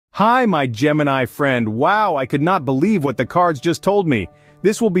Hi, my Gemini friend. Wow, I could not believe what the cards just told me.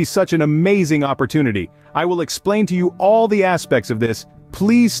 This will be such an amazing opportunity. I will explain to you all the aspects of this.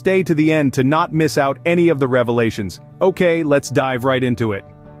 Please stay to the end to not miss out any of the revelations. Okay, let's dive right into it.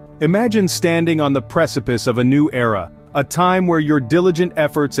 Imagine standing on the precipice of a new era, a time where your diligent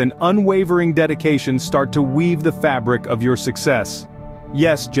efforts and unwavering dedication start to weave the fabric of your success.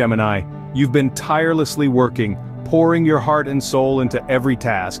 Yes, Gemini, you've been tirelessly working, pouring your heart and soul into every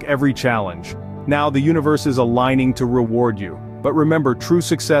task, every challenge. Now the universe is aligning to reward you. But remember, true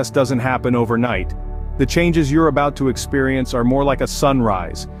success doesn't happen overnight. The changes you're about to experience are more like a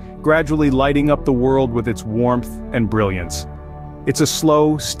sunrise, gradually lighting up the world with its warmth and brilliance. It's a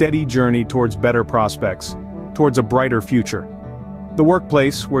slow, steady journey towards better prospects, towards a brighter future. The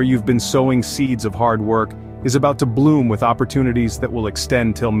workplace, where you've been sowing seeds of hard work, is about to bloom with opportunities that will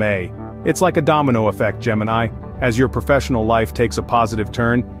extend till May. It's like a domino effect, Gemini. As your professional life takes a positive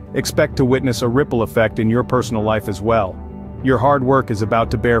turn, expect to witness a ripple effect in your personal life as well. Your hard work is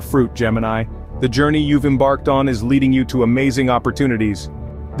about to bear fruit, Gemini. The journey you've embarked on is leading you to amazing opportunities.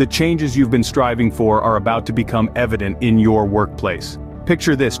 The changes you've been striving for are about to become evident in your workplace.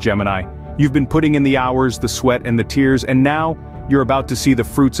 Picture this, Gemini. You've been putting in the hours, the sweat and the tears, and now, you're about to see the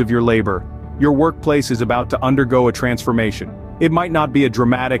fruits of your labor. Your workplace is about to undergo a transformation. It might not be a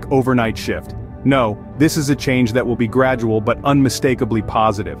dramatic overnight shift. No, this is a change that will be gradual but unmistakably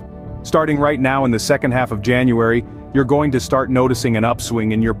positive. Starting right now in the second half of January, you're going to start noticing an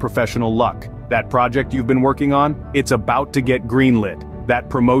upswing in your professional luck. That project you've been working on, it's about to get greenlit. That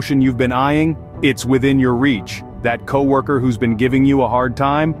promotion you've been eyeing, it's within your reach. That coworker who's been giving you a hard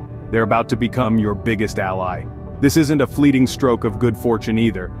time, they're about to become your biggest ally. This isn't a fleeting stroke of good fortune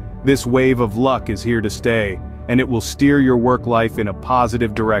either. This wave of luck is here to stay, and it will steer your work life in a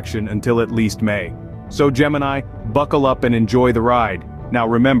positive direction until at least May. So Gemini, buckle up and enjoy the ride. Now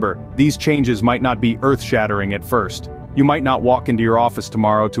remember, these changes might not be earth-shattering at first. You might not walk into your office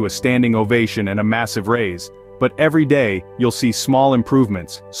tomorrow to a standing ovation and a massive raise, but every day, you'll see small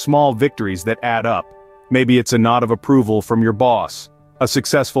improvements, small victories that add up. Maybe it's a nod of approval from your boss, a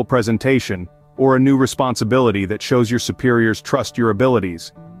successful presentation, or a new responsibility that shows your superiors trust your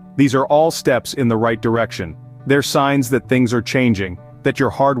abilities. These are all steps in the right direction. They're signs that things are changing, that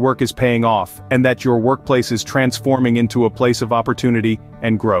your hard work is paying off, and that your workplace is transforming into a place of opportunity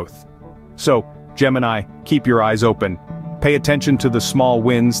and growth. So, Gemini, keep your eyes open. Pay attention to the small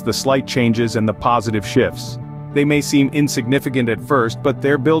wins, the slight changes, and the positive shifts. They may seem insignificant at first, but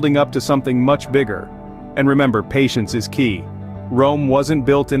they're building up to something much bigger. And remember, patience is key. Rome wasn't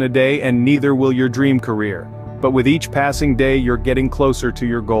built in a day, and neither will your dream career. But with each passing day, you're getting closer to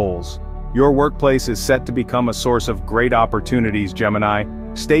your goals. Your workplace is set to become a source of great opportunities, Gemini.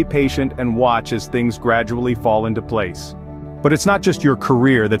 Stay patient and watch as things gradually fall into place. But it's not just your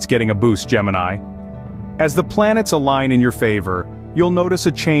career that's getting a boost, Gemini. As the planets align in your favor, you'll notice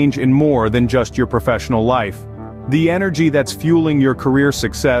a change in more than just your professional life. The energy that's fueling your career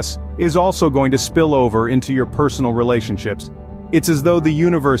success is also going to spill over into your personal relationships. It's as though the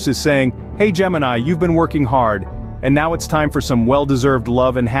universe is saying, "Hey Gemini, you've been working hard, and now it's time for some well-deserved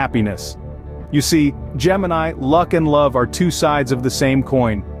love and happiness." You see, Gemini, luck and love are two sides of the same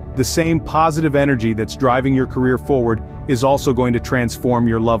coin. The same positive energy that's driving your career forward is also going to transform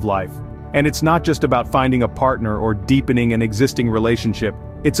your love life. And it's not just about finding a partner or deepening an existing relationship,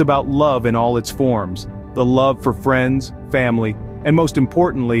 it's about love in all its forms. The love for friends, family, and most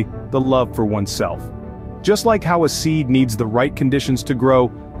importantly, the love for oneself. Just like how a seed needs the right conditions to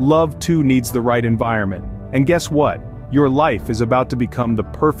grow, love too needs the right environment. And guess what? Your life is about to become the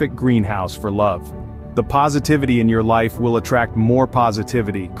perfect greenhouse for love. The positivity in your life will attract more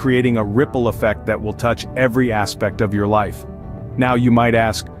positivity, creating a ripple effect that will touch every aspect of your life. Now you might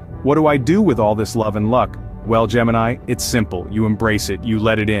ask, what do I do with all this love and luck? Well, Gemini, it's simple. You embrace it, you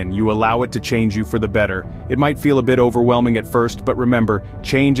let it in, you allow it to change you for the better. It might feel a bit overwhelming at first, but remember,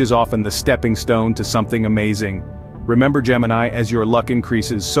 change is often the stepping stone to something amazing. Remember, Gemini, as your luck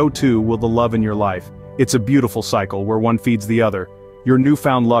increases, so too will the love in your life. It's a beautiful cycle where one feeds the other. Your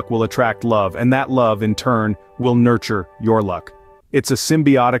newfound luck will attract love, and that love, in turn, will nurture your luck. It's a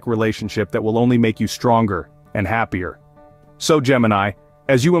symbiotic relationship that will only make you stronger and happier. So Gemini,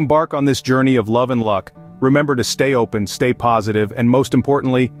 as you embark on this journey of love and luck, remember to stay open, stay positive, and most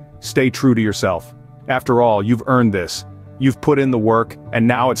importantly, stay true to yourself. After all, you've earned this. You've put in the work, and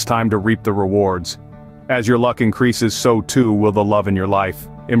now it's time to reap the rewards. As your luck increases, so too will the love in your life.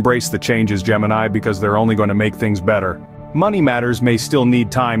 Embrace the changes, Gemini, because they're only going to make things better. Money matters may still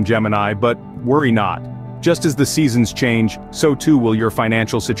need time, Gemini, but worry not. Just as the seasons change, so too will your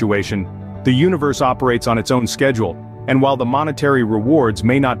financial situation. The universe operates on its own schedule, And while the monetary rewards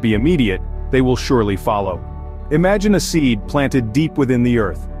may not be immediate, they will surely follow. Imagine a seed planted deep within the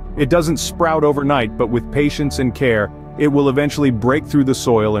earth. It doesn't sprout overnight, but with patience and care, it will eventually break through the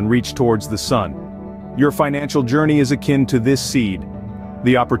soil and reach towards the sun. Your financial journey is akin to this seed.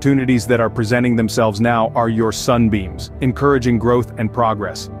 The opportunities that are presenting themselves now are your sunbeams, encouraging growth and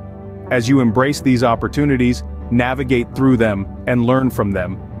progress. As you embrace these opportunities, navigate through them, and learn from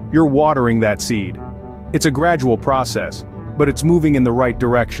them, you're watering that seed. It's a gradual process, but it's moving in the right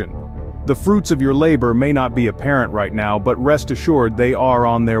direction. The fruits of your labor may not be apparent right now, but rest assured they are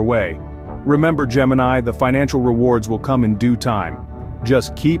on their way. Remember, Gemini, the financial rewards will come in due time.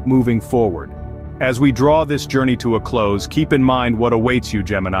 Just keep moving forward. As we draw this journey to a close, keep in mind what awaits you,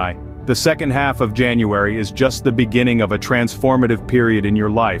 Gemini. The second half of January is just the beginning of a transformative period in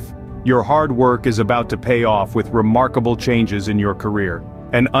your life. Your hard work is about to pay off with remarkable changes in your career.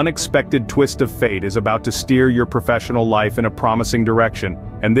 An unexpected twist of fate is about to steer your professional life in a promising direction,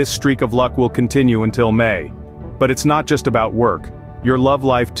 and this streak of luck will continue until May. But it's not just about work. Your love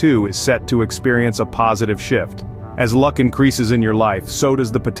life too is set to experience a positive shift. As luck increases in your life, so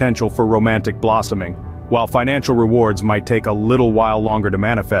does the potential for romantic blossoming. While financial rewards might take a little while longer to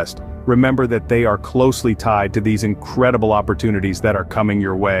manifest, remember that they are closely tied to these incredible opportunities that are coming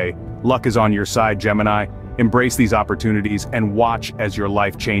your way. Luck is on your side, Gemini. Embrace these opportunities and watch as your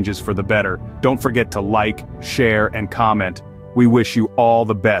life changes for the better. Don't forget to like, share, and comment. We wish you all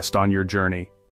the best on your journey.